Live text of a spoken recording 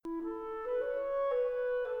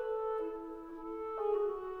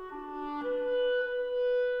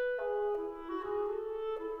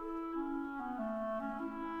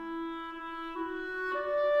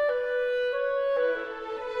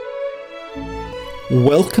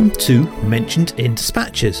Welcome to Mentioned in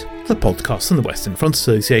Dispatches, the podcast on the Western Front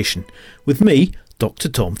Association, with me, Dr.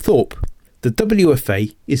 Tom Thorpe. The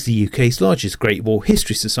WFA is the UK's largest Great War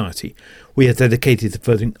History Society. We are dedicated to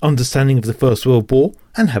furthering understanding of the First World War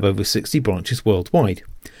and have over 60 branches worldwide.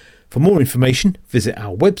 For more information, visit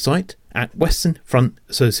our website at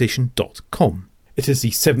westernfrontassociation.com. It is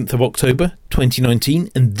the 7th of October 2019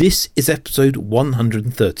 and this is episode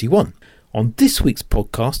 131. On this week's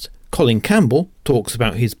podcast, Colin Campbell talks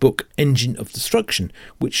about his book Engine of Destruction,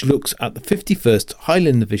 which looks at the 51st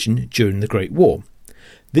Highland Division during the Great War.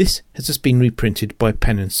 This has just been reprinted by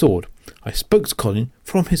Pen and Sword. I spoke to Colin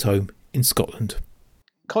from his home in Scotland.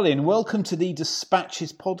 Colin, welcome to the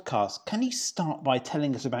Dispatches podcast. Can you start by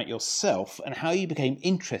telling us about yourself and how you became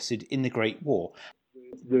interested in the Great War?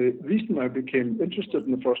 The reason I became interested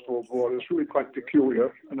in the First World War is really quite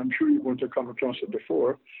peculiar, and I'm sure you're going to come across it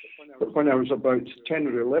before. But when I was about 10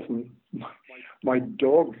 or 11, my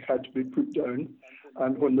dog had to be put down,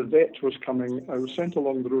 and when the vet was coming, I was sent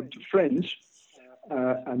along the road to friends,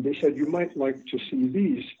 and they said, "You might like to see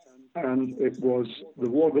these." And it was the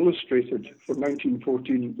War Illustrated for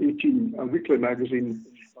 1914-18, a weekly magazine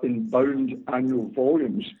in bound annual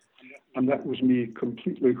volumes. And that was me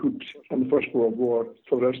completely hooked on the First World War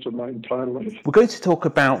for the rest of my entire life. We're going to talk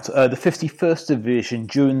about the 51st Division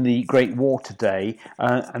during the Great War today,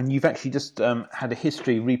 and you've actually just had a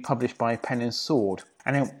history republished by Pen and Sword.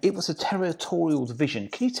 And it was a territorial division.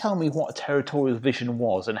 Can you tell me what a territorial division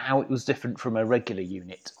was and how it was different from a regular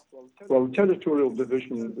unit? Well, the territorial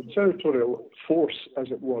division, the territorial force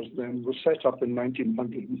as it was then, was set up in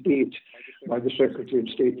 1908 by the Secretary of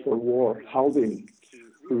State for War, Haldane,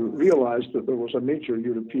 who realised that there was a major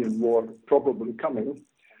European war probably coming,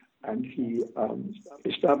 and he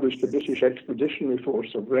established the British Expeditionary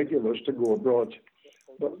Force of regulars to go abroad.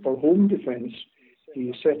 But for home defence,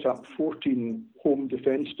 he set up 14 home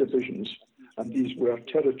defence divisions, and these were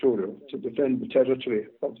territorial, to defend the territory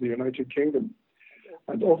of the United Kingdom.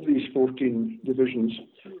 And of these 14 divisions,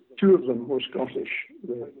 2 of them were Scottish,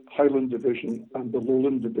 the Highland Division and the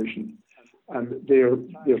Lowland Division. And their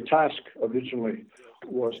task originally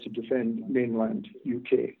was to defend mainland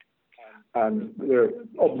UK. And their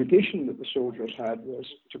obligation that the soldiers had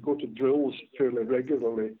was to go to drills fairly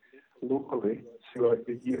regularly, locally, throughout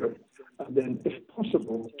the year, and then, if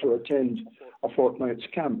possible, to attend a fortnight's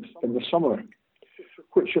camp in the summer,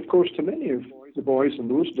 which, of course, to many of the boys in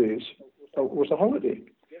those days, was a holiday.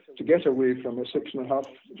 To get away from a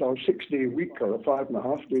 6-day week or a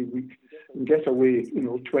 5.5-day week and get away,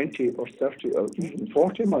 20 or 30 or even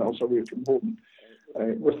 40 miles away from home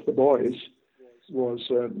with the boys was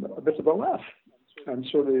a bit of a laugh. And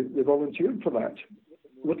so they volunteered for that,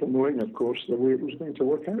 little knowing, of course, the way it was going to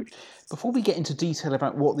work out. Before we get into detail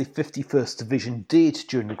about what the 51st Division did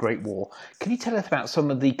during the Great War, can you tell us about some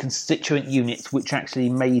of the constituent units which actually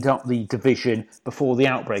made up the division before the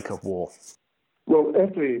outbreak of war? Well,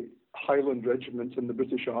 every Highland regiment in the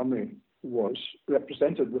British Army was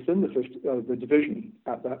represented within the division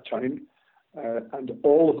at that time, and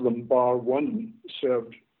all of them, bar one,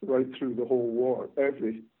 served right through the whole war.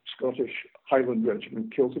 Every Scottish Highland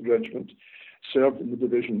regiment, Kilted regiment, served in the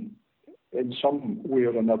division in some way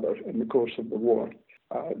or another in the course of the war.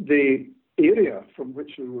 The area from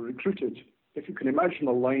which they were recruited, if you can imagine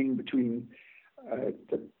a line between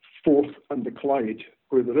the Forth and the Clyde,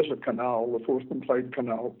 where there is a canal, the Forth and Clyde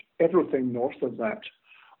Canal, everything north of that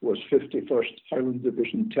was 51st Highland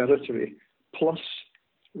Division territory, plus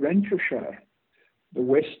Renfrewshire, the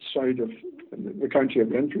west side of the county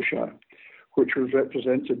of Renfrewshire, which was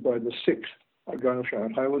represented by the 6th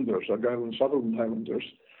Argyllshire Highlanders, Argyll and Sutherland Highlanders.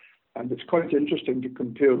 And it's quite interesting to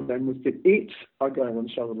compare them with the 8th Argyll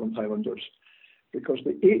and Sutherland Highlanders, because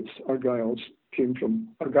the 8th Argylls came from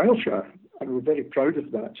Argyllshire, and we're very proud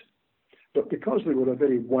of that. But because they were a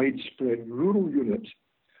very widespread rural unit,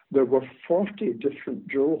 there were 40 different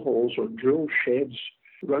drill halls or drill sheds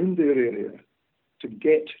around their area to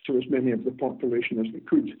get to as many of the population as they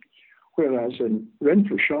could. Whereas in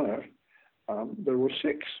Renfrewshire, there were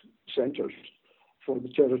 6 centres for the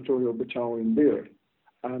territorial battalion there.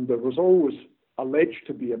 And there was always alleged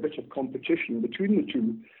to be a bit of competition between the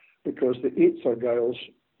two, because the 8th Argylls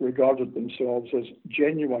regarded themselves as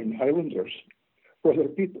genuine Highlanders,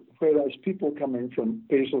 whereas people coming from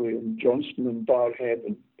Paisley and Johnston and Barrhead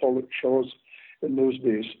and Pollokshaws in those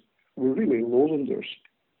days were really Lowlanders.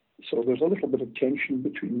 So there's a little bit of tension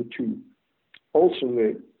between the two. Also,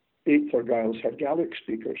 the 8th Argylls had Gaelic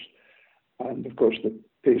speakers, and of course the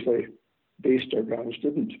Paisley-based Argylls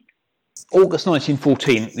didn't. August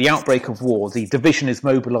 1914, the outbreak of war, the division is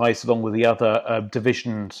mobilised along with the other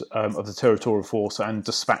divisions of the territorial force and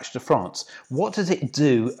dispatched to France. What does it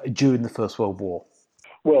do during the First World War?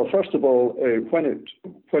 Well, first of all,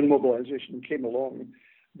 when mobilisation came along,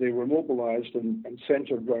 they were mobilised and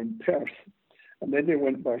centred around Perth, and then they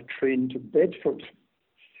went by train to Bedford.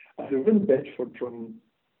 They were in Bedford from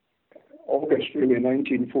August, really,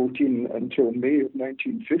 1914 until May of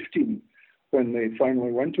 1915, when they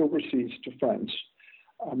finally went overseas to France.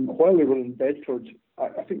 While they were in Bedford,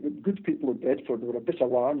 I think the good people of Bedford were a bit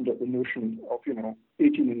alarmed at the notion of,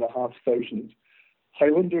 18,500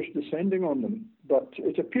 Highlanders descending on them. But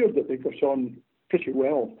it appeared that they got on pretty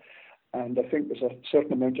well. And I think there's a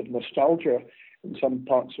certain amount of nostalgia in some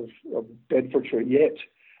parts of Bedfordshire yet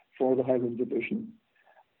for the Highland Division.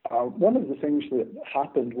 One of the things that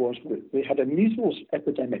happened was that they had a measles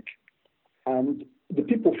epidemic. And the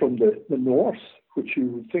people from the north, which you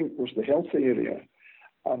would think was the healthy area,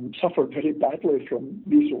 suffered very badly from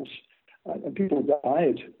measles. And people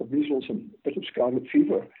died of measles and a bit of scarlet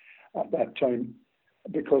fever at that time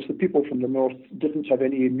because the people from the north didn't have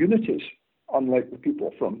any immunities, unlike the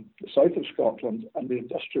people from the south of Scotland and the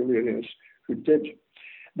industrial areas who did.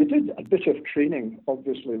 They did a bit of training,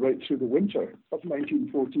 obviously, right through the winter of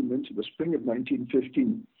 1914 into the spring of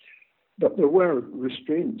 1915. But there were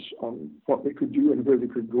restraints on what they could do and where they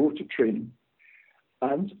could go to train.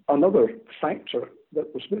 And another factor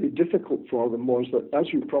that was very difficult for them was that,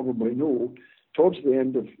 as you probably know, towards the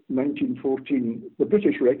end of 1914, the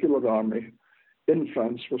British regular army in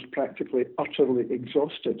France was practically utterly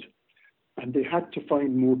exhausted. And they had to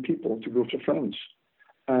find more people to go to France.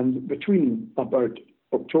 And between about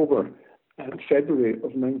October and February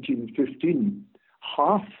of 1915,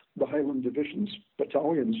 half the Highland Division's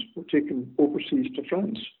battalions were taken overseas to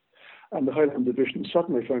France. And the Highland Division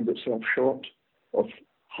suddenly found itself short of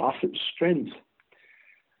half its strength,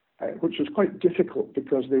 which was quite difficult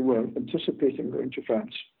because they were anticipating going to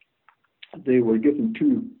France. They were given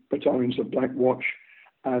 2 battalions of Black Watch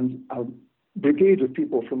and a brigade of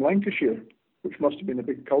people from Lancashire, which must have been a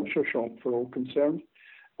big culture shock for all concerned.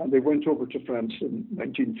 And they went over to France in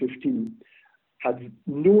 1915, had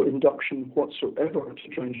no induction whatsoever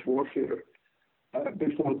to trench warfare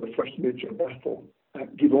before the first major battle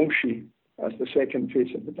at Givenchy as the second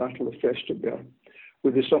phase of the Battle of Festubert,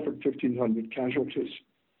 where they suffered 1,500 casualties.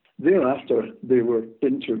 Thereafter, they were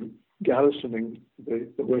into garrisoning the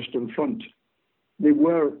Western Front. They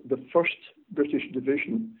were the first British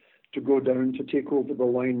division to go down to take over the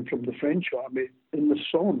line from the French army in the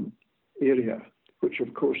Somme area, which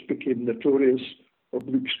of course became notorious,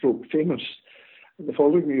 oblique famous. In the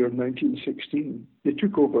following year, 1916, they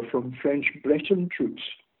took over from French Breton troops,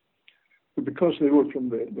 who, because they were from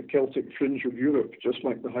the Celtic fringe of Europe, just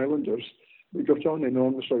like the Highlanders, they got on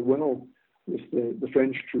enormously well with the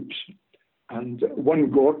French troops. And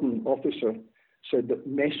one Gordon officer said that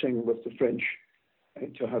messing with the French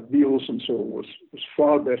to have meals and so was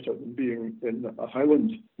far better than being in a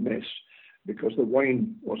Highland mess, because the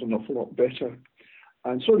wine was an awful lot better.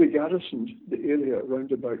 And so they garrisoned the area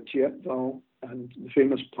around about Thiepval and the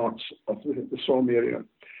famous parts of the Somme area.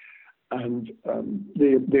 And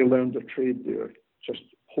they learned a trade there, just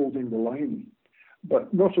holding the line.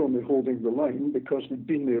 But not only holding the line, because they'd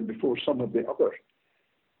been there before some of the other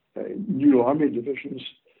new army divisions,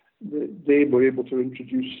 they were able to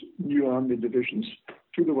introduce new army divisions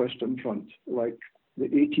to the Western Front, like the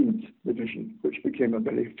 18th Division, which became a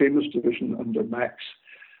very famous division under Max.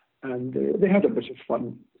 And they had a bit of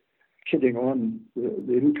fun kidding on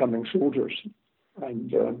the incoming soldiers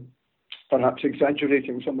and perhaps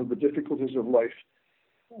exaggerating some of the difficulties of life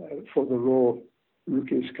for the raw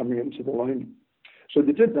rookies coming into the line. So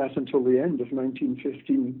they did that until the end of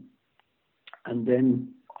 1915, and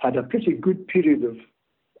then had a pretty good period of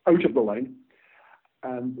out of the line.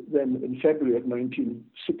 And then in February of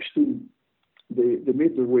 1916, they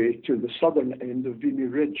made their way to the southern end of Vimy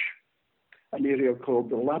Ridge, an area called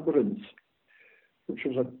the Labyrinth, which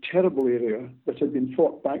was a terrible area that had been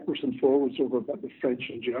fought backwards and forwards over by the French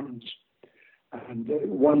and Germans. And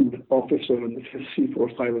one officer in the 5th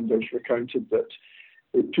Seaforth Highlanders recounted that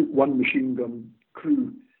it took one machine gun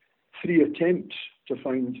crew 3 attempts to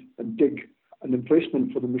find and dig an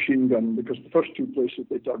emplacement for the machine gun, because the first 2 places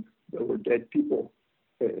they dug, there were dead people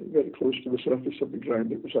very close to the surface of the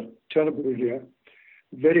ground. It was a terrible area,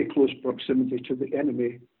 very close proximity to the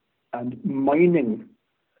enemy, and mining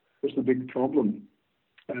was the big problem.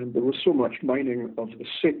 And there was so much mining of the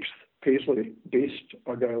 6th Paisley-based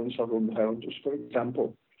Argyll and Sutherland Highlanders, for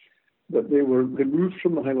example, that they were removed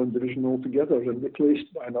from the Highland Division altogether and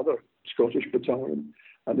replaced by another Scottish battalion.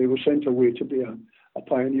 And they were sent away to be a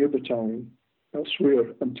pioneer battalion elsewhere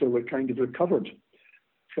until they kind of recovered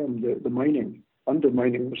from the mining.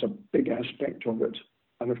 Undermining was a big aspect of it.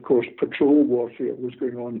 And of course, patrol warfare was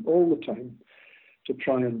going on all the time to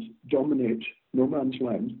try and dominate no man's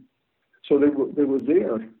land. So they were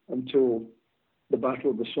there until the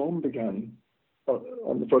Battle of the Somme began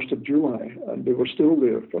on the 1st of July, and they were still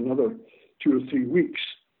there for another 2 or 3 weeks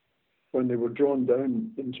when they were drawn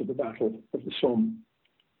down into the Battle of the Somme.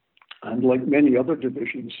 And like many other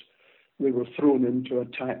divisions, they were thrown in to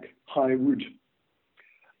attack High Wood.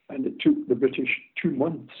 And it took the British 2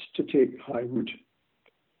 months to take High Wood.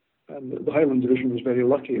 And the Highland Division was very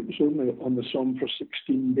lucky. It was only on the Somme for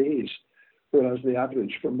 16 days, whereas the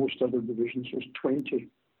average for most other divisions was 20.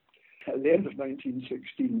 At the end of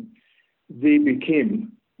 1916, they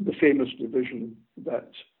became the famous division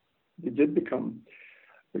that they did become,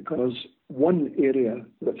 because one area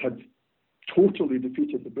that had totally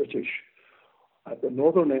defeated the British at the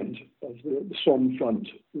northern end of the Somme front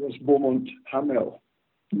was Beaumont-Hamel,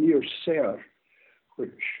 near Serres, which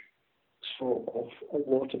saw off a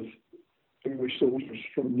lot of English soldiers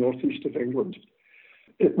from the northeast of England.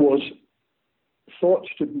 It was thought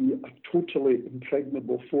to be a totally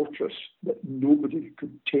impregnable fortress that nobody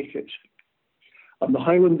could take it. And the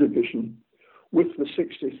Highland Division, with the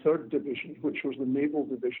 63rd Division, which was the naval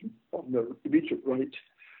division on the immediate right,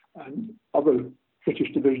 and other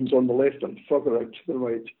British divisions on the left and further out to the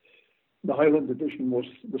right, the Highland Division was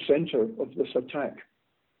the centre of this attack.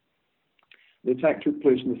 The attack took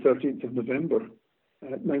place on the 13th of November,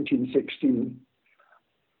 1916,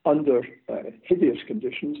 under hideous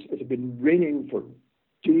conditions. It had been raining for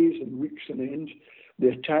days and weeks on end. The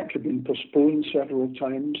attack had been postponed several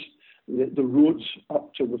times. The roads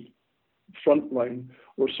up to the front line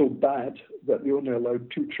were so bad that they only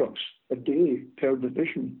allowed 2 trucks a day per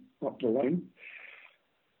division up the line.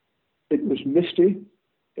 It was misty,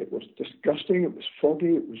 it was disgusting, it was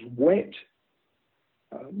foggy, it was wet.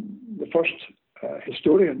 The first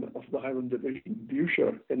historian of the Highland Division,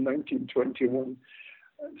 Boucher, in 1921,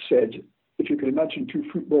 said, if you can imagine 2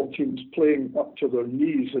 football teams playing up to their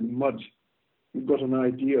knees in mud, you've got an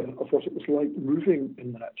idea of what it was like moving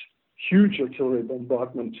in that. Huge artillery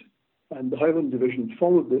bombardment, and the Highland Division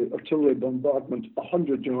followed the artillery bombardment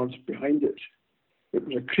 100 yards behind it. It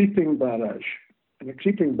was a creeping barrage, and a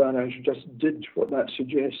creeping barrage just did what that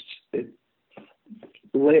suggests. It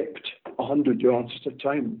leapt 100 yards at a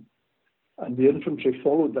time, and the infantry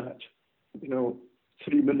followed that,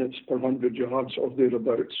 3 minutes per 100 yards or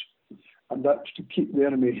thereabouts, and that's to keep the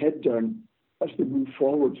enemy head down as they move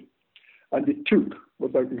forward. And it took,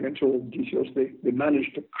 without going into all the details, they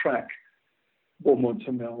managed to crack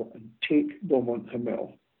Beaumont-Hamel and take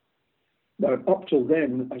Beaumont-Hamel. Now, up till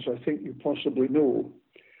then, as I think you possibly know,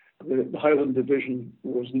 the Highland Division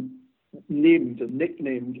was named and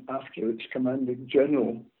nicknamed after its commanding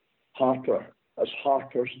general, Harper, as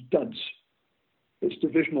Harper's Duds. Its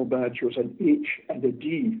divisional badge was an H and a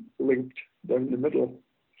D linked down the middle.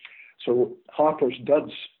 So Harper's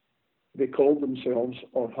Duds, they called themselves,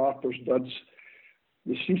 or Harper's Duds.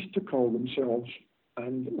 They ceased to call themselves,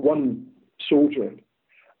 and one soldier,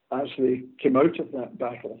 as they came out of that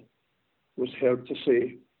battle, was heard to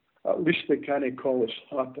say, at least they can't call us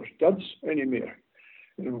Harper's Duds anymore.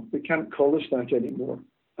 They can't call us that anymore.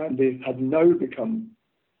 And they had now become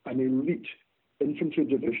an elite infantry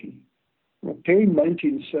division. Okay,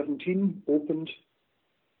 1917 opened,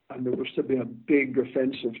 and there was to be a big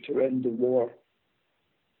offensive to end the war,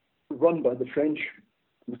 run by the French,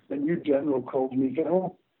 with a new general called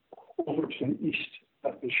Nivelle, over to the east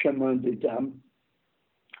at the Chemin des Dames,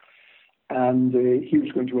 and he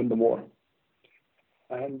was going to win the war.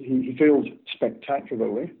 And he failed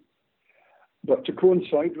spectacularly. But to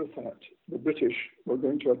coincide with that, the British were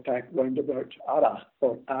going to attack round about Arras,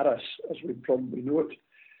 or Arras, as we probably know it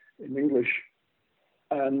in English.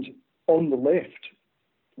 And on the left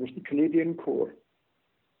was the Canadian Corps.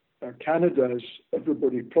 Canada, as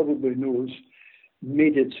everybody probably knows,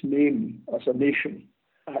 made its name as a nation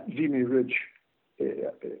at Vimy Ridge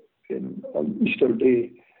on Easter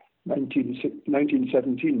Day,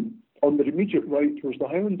 1917. On the immediate right was the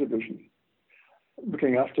Highland Division,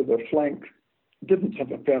 looking after their flank. Didn't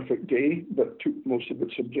have a perfect day, but took most of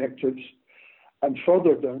its objectives. And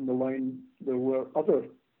further down the line, there were other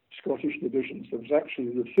Scottish divisions. There was actually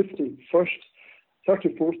the 51st,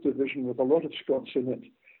 34th Division with a lot of Scots in it,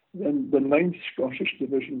 then the 9th Scottish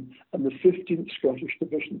Division and the 15th Scottish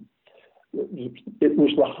Division. It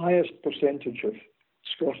was the highest percentage of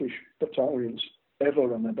Scottish battalions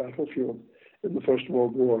ever on the battlefield in the First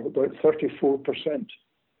World War. About 34%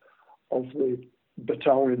 of the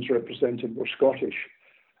battalions represented were Scottish.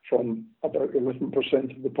 from about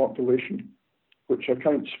 11% of the population, which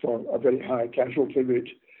accounts for a very high casualty rate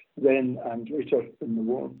then and later in the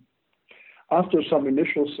war. After some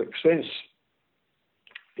initial success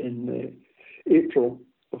in April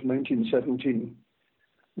of 1917,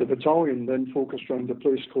 the battalion then focused around a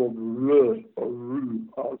place called Roeux, or Roux,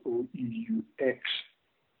 R-O-E-U-X,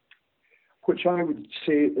 which I would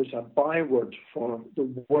say is a byword for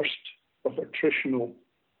the worst of attritional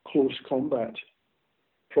close combat,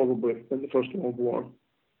 probably in the First World War.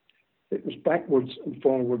 It was backwards and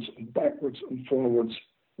forwards and backwards and forwards,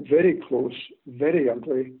 very close, very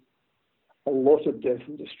ugly, a lot of death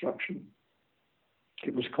and destruction.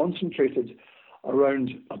 It was concentrated around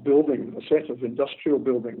a building, a set of industrial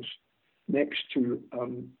buildings next to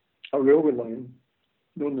a railway line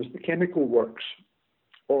known as the Chemical Works,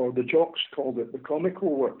 or the jocks called it the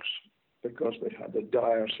Comical Works because they had a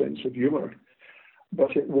dire sense of humour.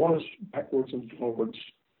 But it was backwards and forwards,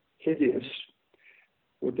 hideous,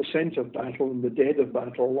 with the scent of battle and the dead of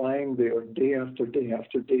battle lying there day after day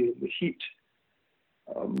after day in the heat.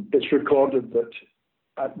 It's recorded that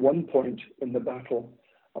at one point in the battle,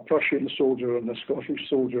 a Prussian soldier and a Scottish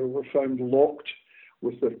soldier were found locked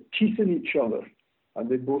with their teeth in each other, and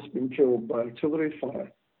they'd both been killed by artillery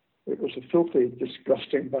fire. It was a filthy,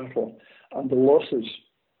 disgusting battle, and the losses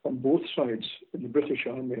on both sides in the British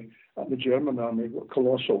Army and the German Army were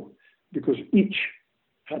colossal, because each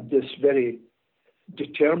had this very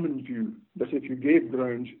determined view that if you gave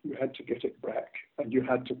ground, you had to get it back, and you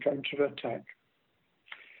had to counterattack.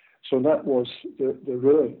 So that was the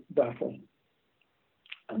Roeux battle.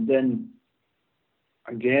 And then,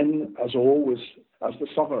 again, as always, as the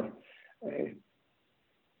summer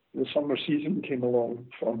season came along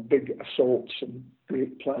for big assaults and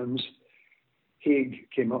great plans, Haig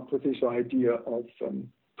came up with his idea of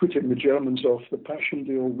putting the Germans off the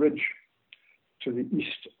Passchendaele Ridge to the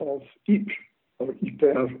east of Ypres, or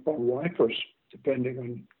Ypres or Wipers, depending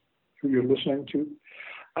on who you're listening to.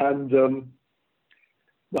 And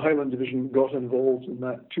the Highland Division got involved in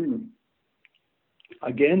that too.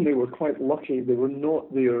 Again, they were quite lucky. They were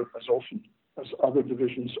not there as often as other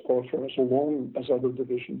divisions or for as long as other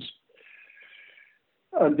divisions.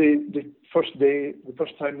 And the first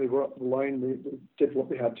time they were up the line, they did what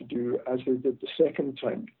they had to do, as they did the second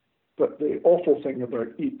time. But the awful thing about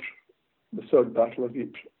Ypres, the Third Battle of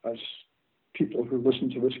Ypres, as people who listen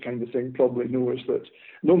to this kind of thing probably know, is that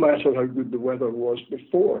no matter how good the weather was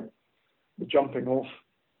before the jumping off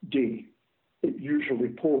day, it usually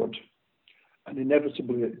poured. And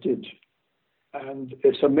inevitably it did. And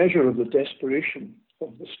it's a measure of the desperation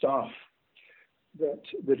of the staff that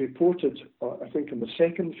they reported, I think in the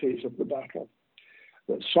second phase of the battle,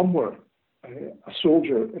 that somewhere a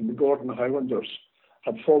soldier in the Gordon Highlanders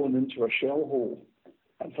had fallen into a shell hole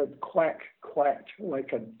and had quacked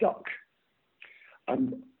like a duck.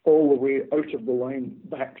 And all the way out of the line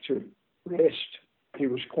back to rest, he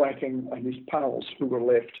was quacking, and his pals who were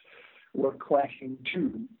left were quacking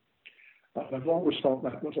too. And I've always thought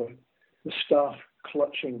that was the staff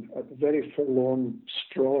clutching at very forlorn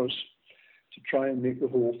straws to try and make the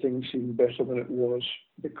whole thing seem better than it was,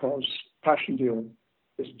 because Passchendaele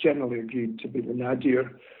is generally agreed to be the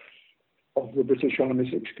nadir of the British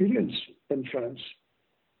Army's experience in France.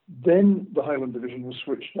 Then the Highland Division was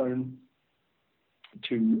switched down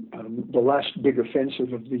to the last big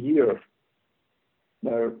offensive of the year.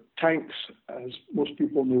 Now, tanks, as most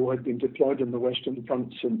people know, had been deployed on the Western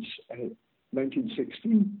Front since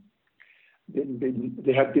 1916.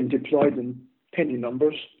 They had been deployed in penny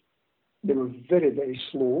numbers. They were very, very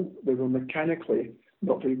slow. They were mechanically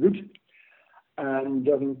not very good. And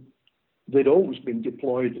they'd always been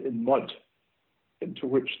deployed in mud, into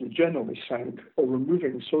which they generally sank or were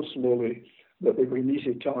moving so slowly that they were an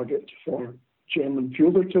easy target for German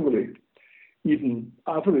field artillery, even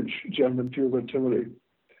average German field artillery.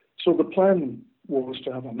 So the plan was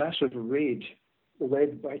to have a massive raid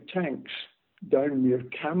led by tanks down near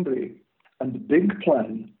Cambrai. And the big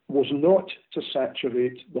plan was not to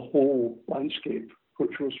saturate the whole landscape,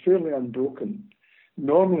 which was fairly unbroken.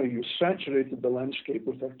 Normally, you saturated the landscape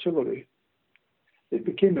with artillery. It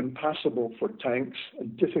became impassable for tanks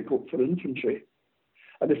and difficult for infantry.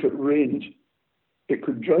 And if it rained, it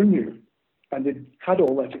could drown you. And they had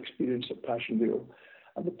all that experience at Passchendaele.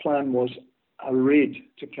 And the plan was a raid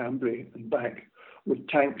to Cambrai and back with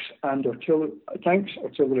tanks, artillery,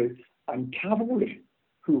 and cavalry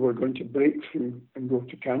who were going to break through and go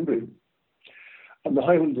to Cambrai. And the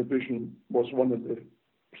Highland Division was one of the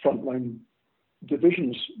frontline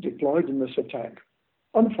divisions deployed in this attack.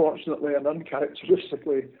 Unfortunately and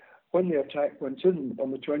uncharacteristically, when the attack went in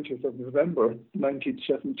on the 20th of November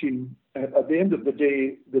 1917, at the end of the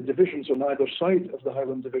day, the divisions on either side of the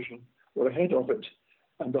Highland Division were ahead of it,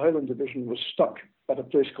 and the Highland Division was stuck at a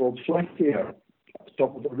place called Flakier at the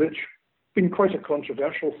top of the ridge. Been quite a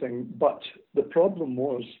controversial thing, but the problem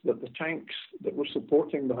was that the tanks that were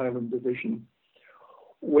supporting the Highland Division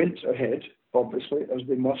went ahead, obviously, as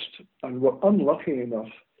they must, and were unlucky enough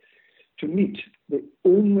to meet the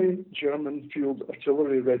only German field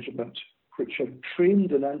artillery regiment which had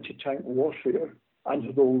trained in anti-tank warfare and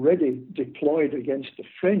had already deployed against the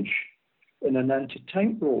French in an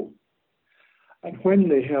anti-tank role. And when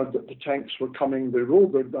they heard that the tanks were coming, they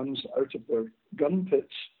rolled their guns out of their gun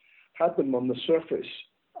pits, had them on the surface,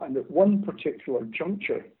 and at one particular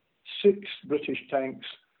juncture, 6 British tanks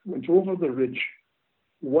went over the ridge,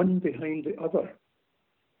 one behind the other,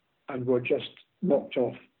 and were just knocked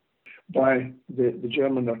off by the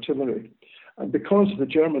German artillery. And because the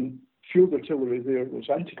German field artillery there was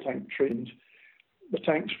anti-tank trained, the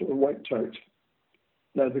tanks were wiped out.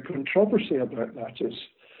 Now, the controversy about that is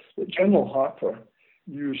that General Harper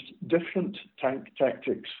used different tank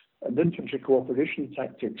tactics and infantry cooperation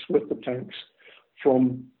tactics with the tanks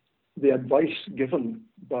from the advice given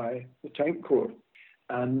by the Tank Corps.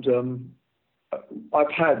 And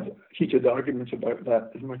I've had heated arguments about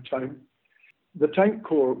that in my time. The Tank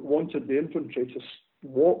Corps wanted the infantry to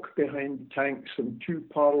walk behind the tanks in 2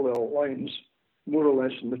 parallel lines, more or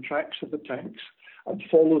less in the tracks of the tanks, and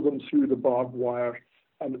follow them through the barbed wire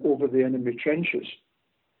and over the enemy trenches.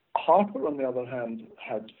 Harper, on the other hand,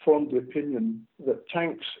 had formed the opinion that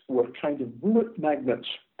tanks were kind of bullet magnets,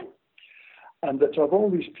 and that of all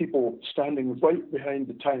these people standing right behind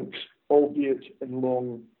the tanks, albeit in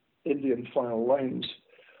long Indian file lines,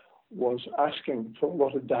 was asking for a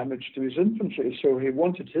lot of damage to his infantry. So he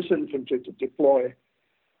wanted his infantry to deploy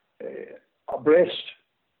abreast,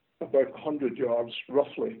 about 100 yards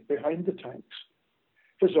roughly, behind the tanks.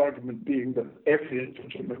 His argument being that every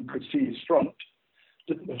infantryman could see his front,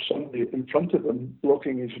 didn't have somebody in front of him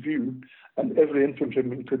blocking his view, and every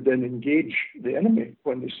infantryman could then engage the enemy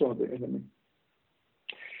when they saw the enemy.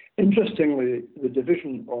 Interestingly, the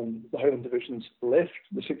division on the Highland Division's left,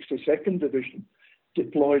 the 62nd Division,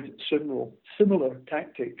 deployed similar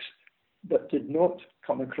tactics, but did not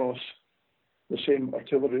come across the same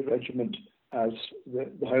artillery regiment as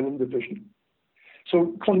the Highland Division.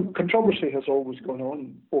 So controversy has always gone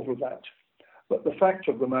on over that. But the fact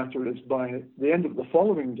of the matter is, by the end of the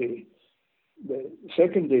following day, the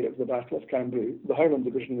second day of the Battle of Cambrai, the Highland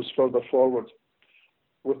Division was further forward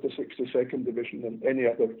with the 62nd Division than any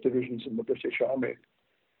other divisions in the British Army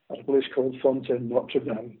at a place called Fontaine Notre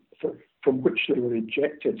Dame, from which they were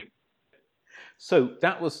ejected. So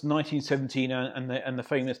that was 1917 and the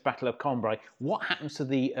famous Battle of Cambrai. What happens to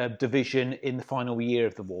the division in the final year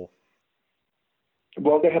of the war?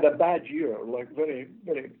 Well, they had a bad year, like very,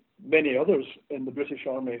 very many others in the British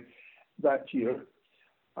Army that year.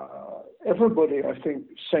 Everybody, I think,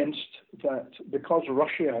 sensed that because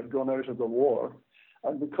Russia had gone out of the war,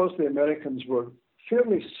 and because the Americans were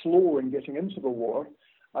fairly slow in getting into the war,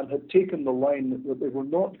 and had taken the line that they were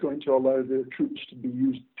not going to allow their troops to be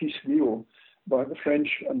used piecemeal by the French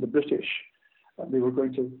and the British, and they were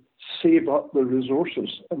going to save up the resources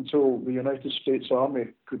until the United States Army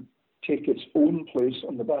could take its own place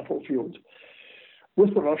on the battlefield.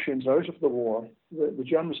 With the Russians out of the war, the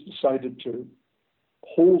Germans decided to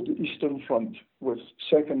hold the Eastern Front with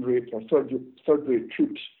second-rate or third-rate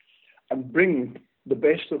troops and bring the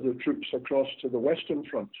best of their troops across to the Western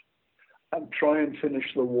Front and try and finish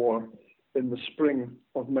the war in the spring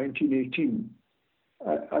of 1918.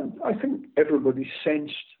 And I think everybody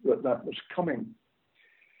sensed that that was coming.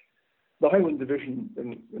 The Highland Division,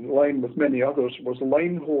 in line with many others, was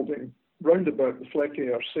line holding round about the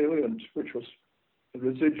Flequier salient, which was the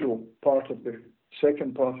residual part of the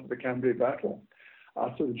second part of the Cambrai battle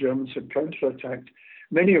after the Germans had counterattacked.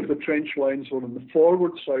 Many of the trench lines were on the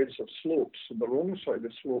forward sides of slopes, on the wrong side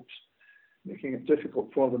of slopes, making it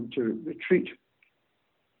difficult for them to retreat.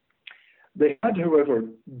 They had, however,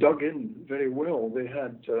 dug in very well. They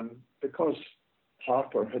had, because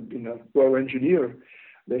Harper had been a well engineer,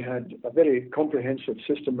 they had a very comprehensive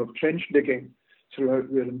system of trench digging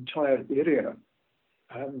throughout their entire area.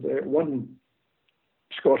 And one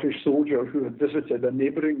Scottish soldier who had visited a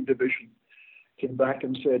neighbouring division came back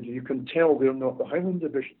and said, "You can tell they're not the Highland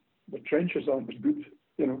Division. The trenches aren't as good,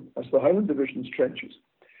 as the Highland Division's trenches."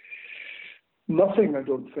 Nothing, I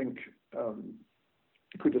don't think,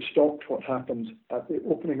 could have stopped what happened at the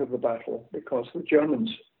opening of the battle, because the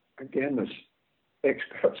Germans, again, as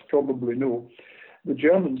experts probably know, The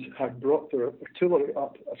Germans had brought their artillery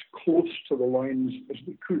up as close to the lines as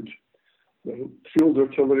they could. Their field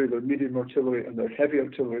artillery, their medium artillery, and their heavy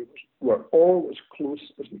artillery were all as close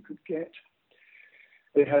as they could get.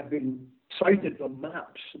 They had been sighted on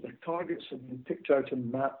maps. Their targets had been picked out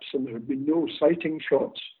on maps, and there had been no sighting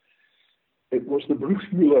shots. It was the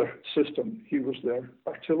Bruchmüller system. He was their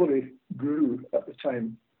artillery guru at the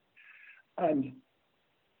time. And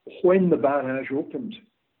when the barrage opened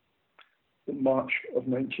in March of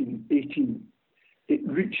 1918, it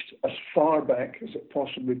reached as far back as it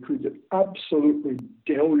possibly could. It absolutely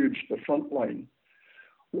deluged the front line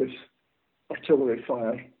with artillery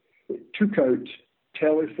fire. It took out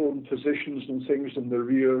telephone positions and things in the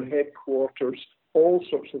rear, headquarters, all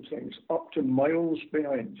sorts of things, up to miles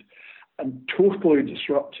behind, and totally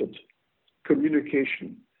disrupted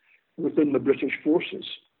communication within the British forces.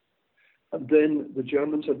 And then the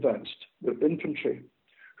Germans advanced, the infantry,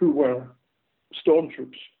 who were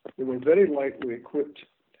stormtroops. They were very lightly equipped,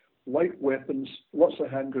 light weapons, lots of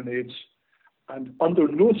hand grenades, and under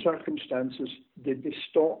no circumstances did they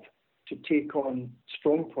stop to take on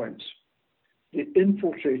strong points. They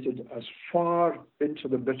infiltrated as far into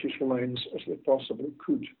the British lines as they possibly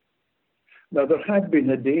could. Now, there had been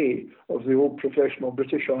a day of the old professional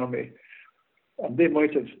British Army, and they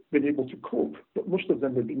might have been able to cope, but most of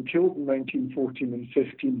them had been killed in 1914 and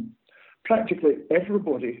 15. Practically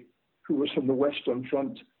everybody who was on the Western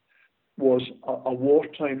Front was a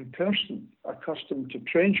wartime person, accustomed to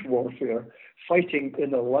trench warfare, fighting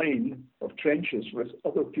in a line of trenches with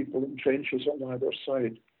other people in trenches on either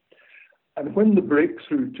side. And when the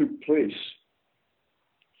breakthrough took place,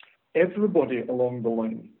 everybody along the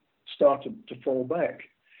line started to fall back,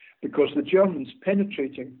 because the Germans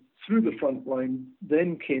penetrating through the front line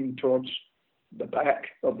then came towards the back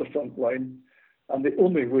of the front line, and the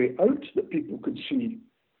only way out that people could see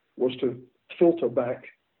was to filter back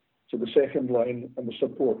to the second line and the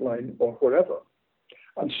support line or wherever.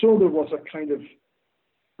 And so there was a kind of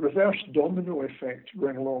reverse domino effect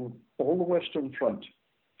going along all the Western Front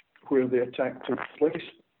where the attack took place.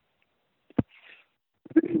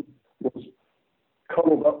 It was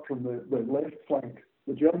cuddled up from the left flank.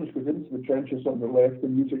 The Germans got into the trenches on the left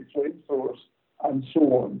and using flamethrowers and so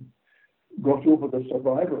on, got over the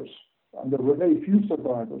survivors. And there were very few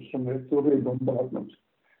survivors from the artillery bombardment.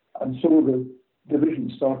 And so the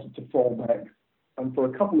division started to fall back. And for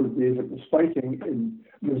a couple of days, it was fighting in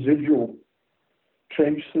residual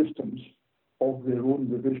trench systems of their own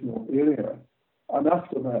divisional area. And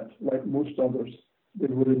after that, like most others, they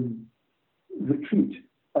were in retreat,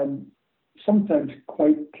 and sometimes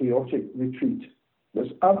quite chaotic retreat.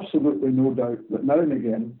 There's absolutely no doubt that now and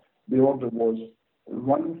again the order was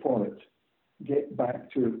run for it, get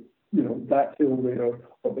back to that hill there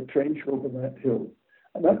or the trench over that hill.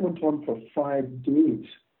 And that went on for 5 days,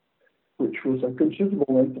 which was a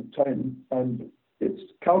considerable length of time, and it's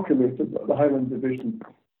calculated that the Highland Division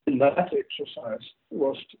in that exercise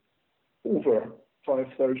lost over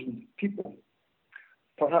 5,000 people.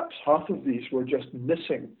 Perhaps half of these were just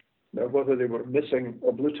missing. Now, whether they were missing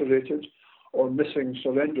obliterated or missing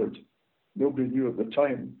surrendered, nobody knew at the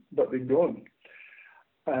time, but they'd gone.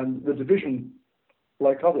 And the division,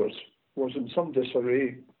 like others, was in some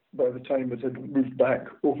disarray by the time it had moved back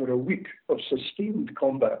over a week of sustained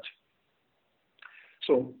combat.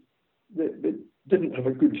 So they didn't have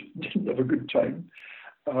a good time.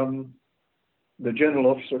 The general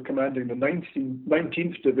officer commanding the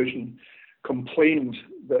 19th Division complained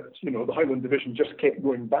that the Highland Division just kept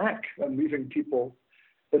going back and leaving people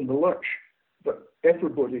in the lurch. But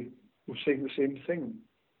everybody was saying the same thing.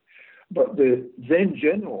 But the then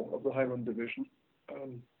general of the Highland Division,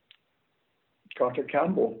 Carter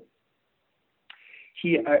Campbell,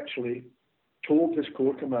 he actually told his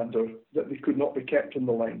corps commander that they could not be kept in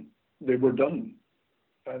the line. They were done.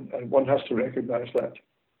 And one has to recognize that.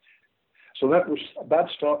 So that was a bad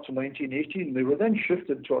start to 1918. They were then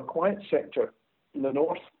shifted to a quiet sector in the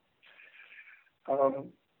north,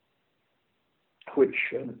 which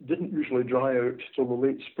didn't usually dry out till the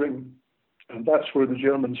late spring. And that's where the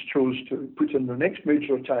Germans chose to put in their next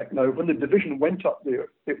major attack. Now, when the division went up there,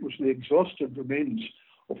 it was the exhausted remains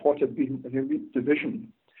of what had been an elite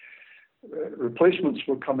division. Replacements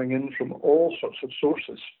were coming in from all sorts of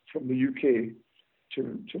sources from the UK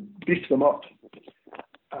to beef them up.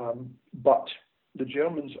 But the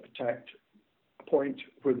Germans attacked a point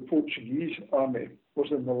where the Portuguese army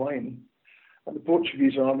was in the line. And the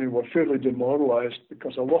Portuguese army were fairly demoralized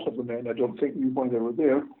because a lot of the men, I don't think, knew why they were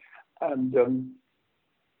there. And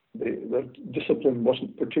their discipline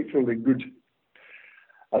wasn't particularly good,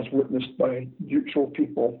 as witnessed by neutral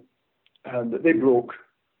people. And they broke.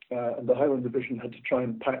 and the Highland Division had to try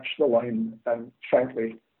and patch the line, and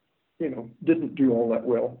frankly, didn't do all that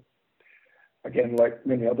well. Again, like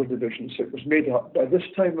many other divisions, it was made up by this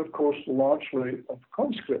time, of course, largely of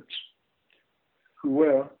conscripts who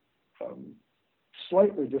were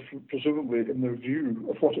slightly different, presumably, in their view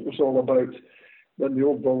of what it was all about than the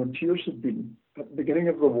old volunteers had been at the beginning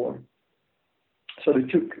of the war. So they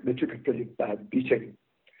took a pretty bad beating.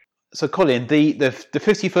 So, Colin, the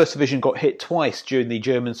 51st Division got hit twice during the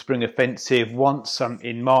German Spring Offensive, once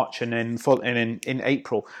in March and then in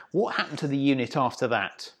April. What happened to the unit after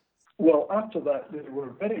that? Well, after that, they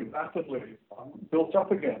were very rapidly built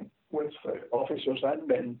up again with officers and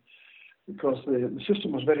men, because the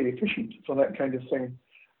system was very efficient for that kind of thing.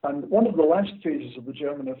 And one of the last phases of the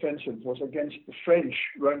German offensive was against the French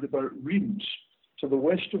round about Reims, to the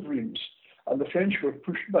west of Reims. And the French were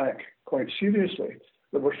pushed back quite seriously.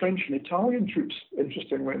 There were French and Italian troops,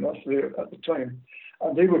 interestingly enough, there at the time.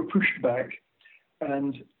 And they were pushed back.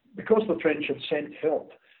 And because the French had sent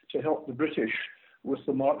help to help the British with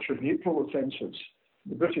the March and April offensives,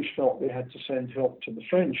 the British felt they had to send help to the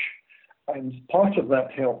French. And part of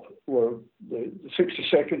that help were the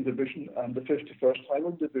 62nd Division and the 51st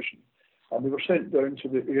Highland Division. And they were sent down to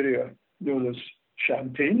the area known as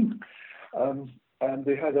Champagne. And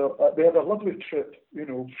they had a lovely trip,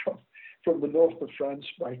 from the north of France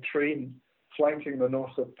by train, flanking the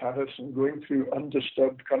north of Paris and going through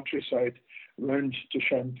undisturbed countryside round to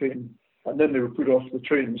Champagne. And then they were put off the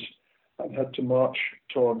trains and had to march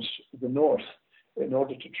towards the north in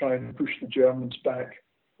order to try and push the Germans back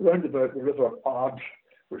round about the River Ardres,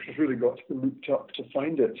 which has really got to be looked up to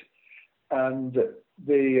find it. And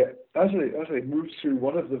they, as they moved through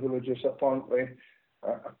one of the villages, apparently,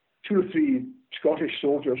 2 or 3 Scottish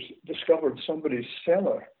soldiers discovered somebody's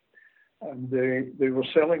cellar, and they were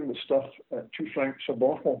selling the stuff at 2 francs a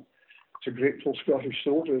bottle to grateful Scottish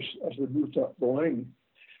soldiers as they moved up the line.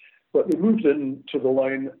 But they moved into the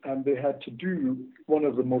line and they had to do one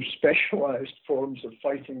of the most specialised forms of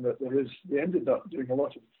fighting that there is. They ended up doing a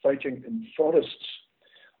lot of fighting in forests,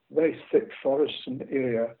 very thick forests in the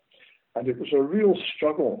area, and it was a real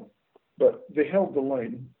struggle. But they held the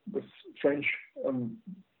line with French,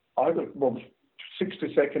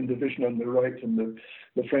 62nd Division on the right and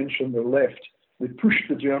the French on the left. They pushed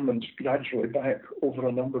the Germans gradually back over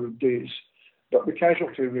a number of days. But the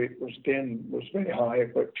casualty rate was very high,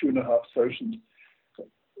 about 2,500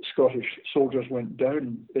 Scottish soldiers went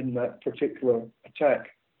down in that particular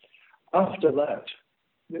attack. After that,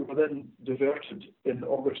 they were then diverted in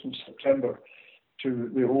August and September to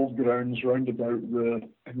the old grounds round about the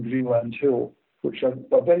Greenland Hill, which are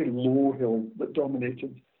a very low hill that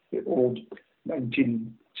dominated the old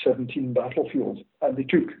 1917 battlefield. And they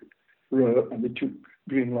took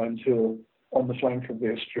Greenland Hill on the flank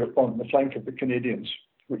of the Canadians,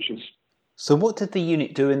 which is. So what did the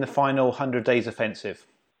unit do in the final 100 days offensive?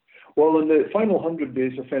 Well, in the final 100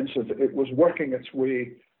 days offensive, it was working its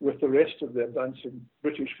way with the rest of the advancing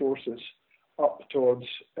British forces up towards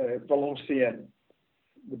Valenciennes,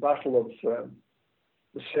 the Battle of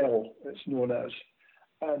the Selle, it's known as.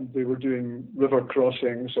 And they were doing river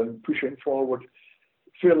crossings and pushing forward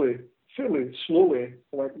fairly slowly,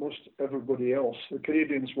 like most everybody else. The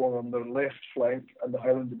Canadians were on their left flank and the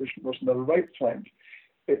Highland Division was on their right flank.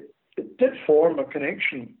 It did form a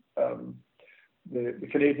connection, the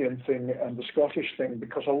Canadian thing and the Scottish thing,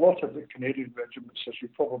 because a lot of the Canadian regiments, as you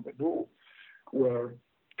probably know, were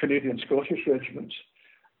Canadian-Scottish regiments.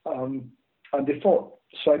 And they fought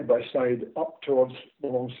side by side up towards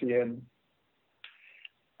Valenciennes.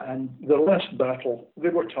 And the last battle, they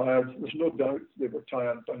were tired. There's no doubt they were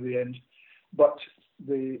tired by the end. But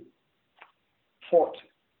they fought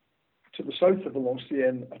to the south of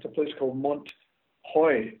Valenciennes at a place called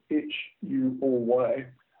Monthouy, Huoy,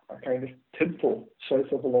 a kind of temple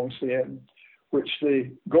south of Valenciennes, which they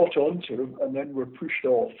got onto and then were pushed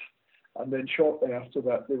off. And then shortly after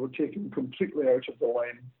that, they were taken completely out of the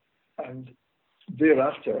line. And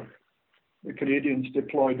thereafter, the Canadians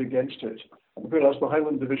deployed against it. And whereas the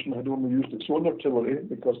Highland Division had only used its own artillery,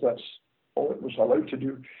 because that's all it was allowed to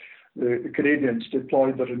do, the Canadians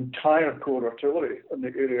deployed their entire corps artillery in the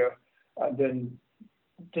area and then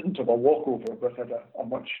didn't have a walkover, but had a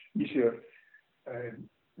much easier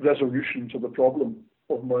resolution to the problem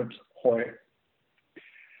of Monthouy.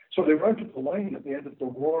 So they were out of the line at the end of the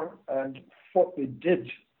war, and what they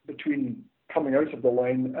did between coming out of the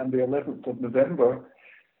line and the 11th of November,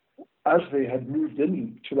 as they had moved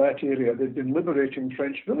into that area, they'd been liberating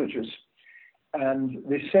French villages, and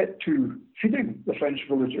they set to feeding the French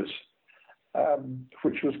villages.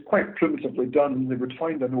 which was quite primitively done. They would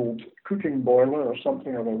find an old cooking boiler or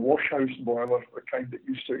something, or a wash house boiler, the kind that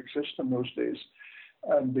used to exist in those days,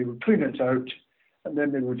 and they would clean it out, and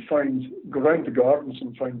then they would go around the gardens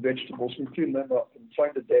and find vegetables and clean them up and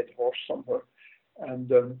find a dead horse somewhere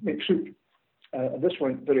and make soup. And this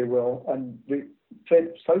went very well, and they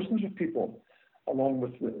fed thousands of people, along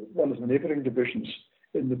with one of the neighbouring divisions,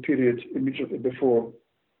 in the period immediately before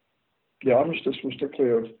the armistice was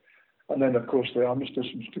declared. And then, of course, the armistice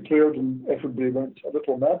was declared and everybody went a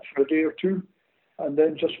little mad for a day or two and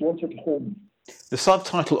then just wanted home. The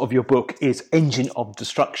subtitle of your book is Engine of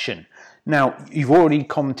Destruction. Now, you've already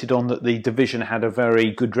commented on that the division had a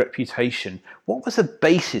very good reputation. What was the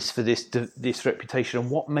basis for this reputation,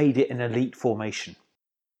 and what made it an elite formation?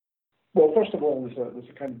 Well, first of all, there's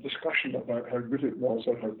a kind of discussion about how good it was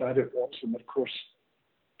or how bad it was. And of course,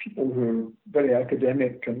 people who are very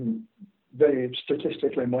academic and very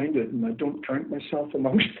statistically minded, and I don't count myself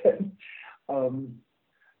amongst them,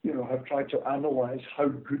 have tried to analyse how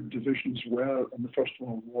good divisions were in the First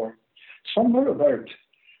World War. Somewhere about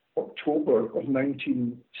October of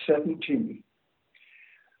 1917,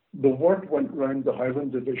 the word went round the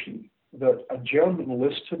Highland Division that a German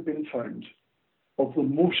list had been found of the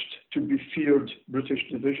most to be feared British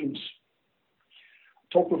divisions,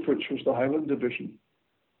 top of which was the Highland Division,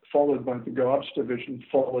 followed by the Guards Division,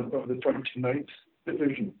 followed by the 29th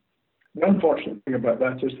Division. The unfortunate thing about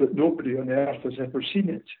that is that nobody on earth has ever seen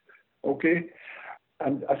it, okay?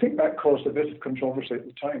 And I think that caused a bit of controversy at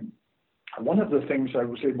the time. And one of the things I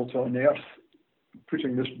was able to unearth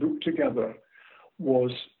putting this book together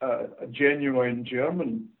was a genuine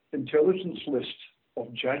German intelligence list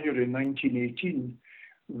of January 1918,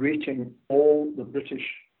 rating all the British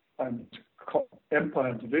and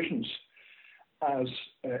Empire divisions as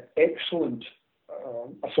excellent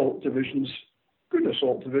assault divisions, good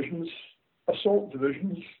assault divisions,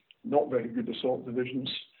 not very good assault divisions,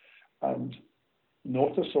 and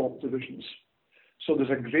not assault divisions. So there's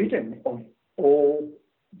a grading of all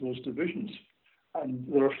those divisions, and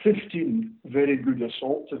there are 15 very good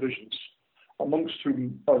assault divisions, amongst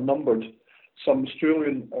whom are numbered some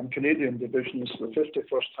Australian and Canadian divisions, the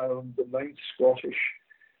 51st Highland, the 9th Scottish,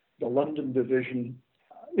 the London Division,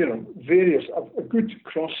 various, a good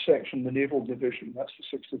cross-section, the Naval Division, that's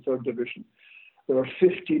the 63rd Division. There are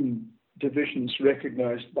 15 divisions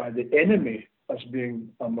recognised by the enemy as being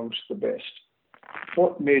amongst the best.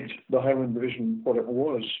 What made the Highland Division what it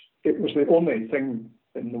was the only thing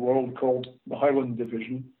in the world called the Highland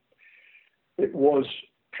Division. It was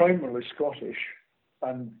primarily Scottish,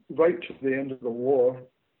 and right to the end of the war,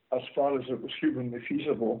 as far as it was humanly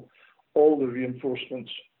feasible, all the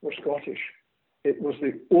reinforcements were Scottish. It was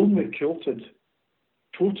the only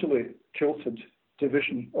totally kilted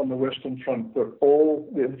division on the Western Front where all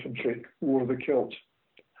the infantry wore the kilt.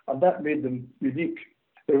 And that made them unique.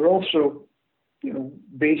 They were also,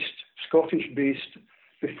 Scottish-based.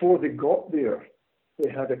 Before they got there, they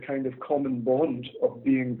had a kind of common bond of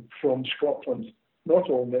being from Scotland, not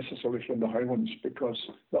all necessarily from the Highlands, because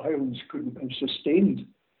the Highlands couldn't have sustained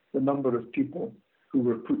the number of people who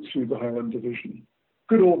were put through the Highland Division.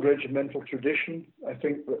 Good old regimental tradition, I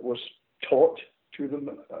think, that was taught to them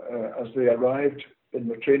as they arrived in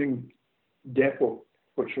the training depot,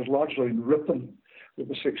 which was largely in Ripon with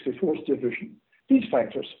the 64th Division. These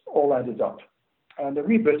factors all added up. And a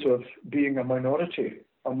wee bit of being a minority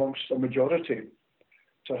amongst a majority,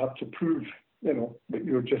 to have to prove, that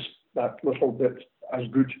you're just that little bit as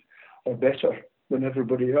good or better than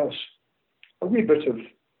everybody else. A wee bit of,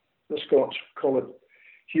 the Scots call it,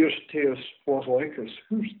 here's to us, what's like us,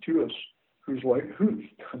 who's to us, who's like, who?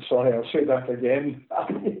 Sorry, I'll say that again.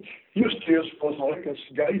 Here's to us, what's like us,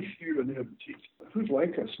 guide few and empty. Who's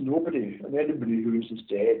like us? Nobody, and anybody who is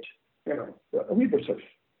dead. A wee bit of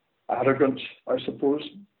arrogance, I suppose.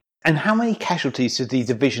 And how many casualties did the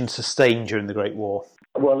division sustain during the Great War?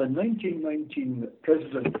 Well, in 1919,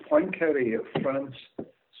 President Poincaré of France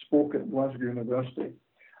spoke at Glasgow University,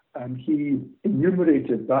 and he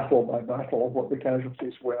enumerated battle by battle what the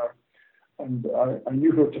casualties were. And I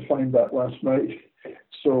knew where to find that last night,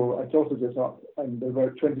 so I totted it up, and there were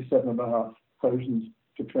about 27,500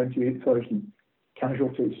 to 28,000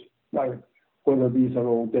 casualties. Now, whether these are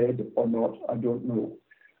all dead or not, I don't know.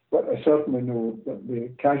 But I certainly know that the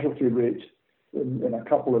casualty rate in a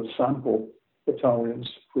couple of sample battalions,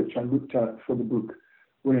 which I looked at for the book,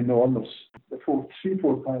 were enormous. The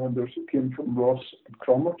 4th Highlanders who came from Ross and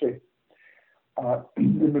Cromarty,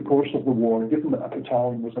 in the course of the war, given that a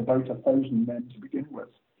battalion was about 1,000 men to begin with,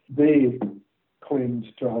 they claimed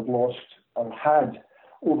to have lost or had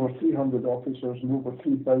over 300 officers and over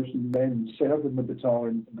 3,000 men served in the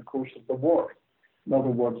battalion in the course of the war. In other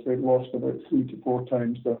words, they'd lost about 3 to 4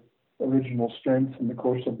 times the original strength in the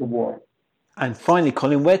course of the war. And finally,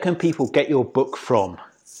 Colin, where can people get your book from?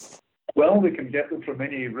 Well, they can get them from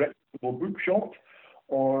any reputable bookshop,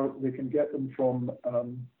 or they can get them from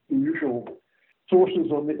the usual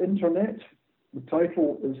sources on the internet. The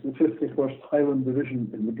title is The 51st Highland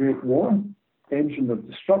Division in the Great War, Engine of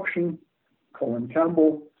Destruction, Colin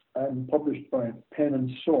Campbell, and published by Pen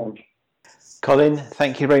and Sword. Colin,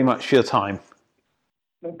 thank you very much for your time.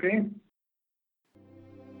 Okay.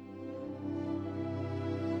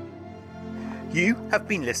 You have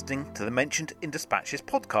been listening to the Mentioned in Dispatches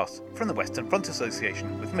podcast from the Western Front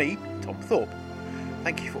Association with me, Tom Thorpe.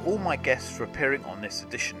 Thank you for all my guests for appearing on this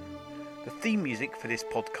edition. The theme music for this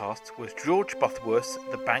podcast was George Butterworth's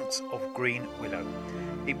The Banks of Green Willow.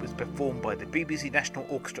 It was performed by the BBC National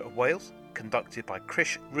Orchestra of Wales, conducted by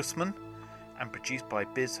Krish Russman, and produced by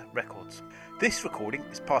Biz Records. This recording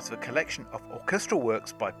is part of a collection of orchestral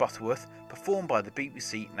works by Butterworth performed by the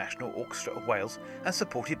BBC National Orchestra of Wales and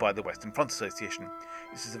supported by the Western Front Association.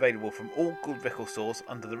 This is available from all good record stores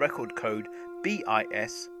under the record code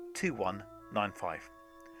BIS 2195.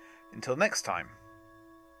 Until next time.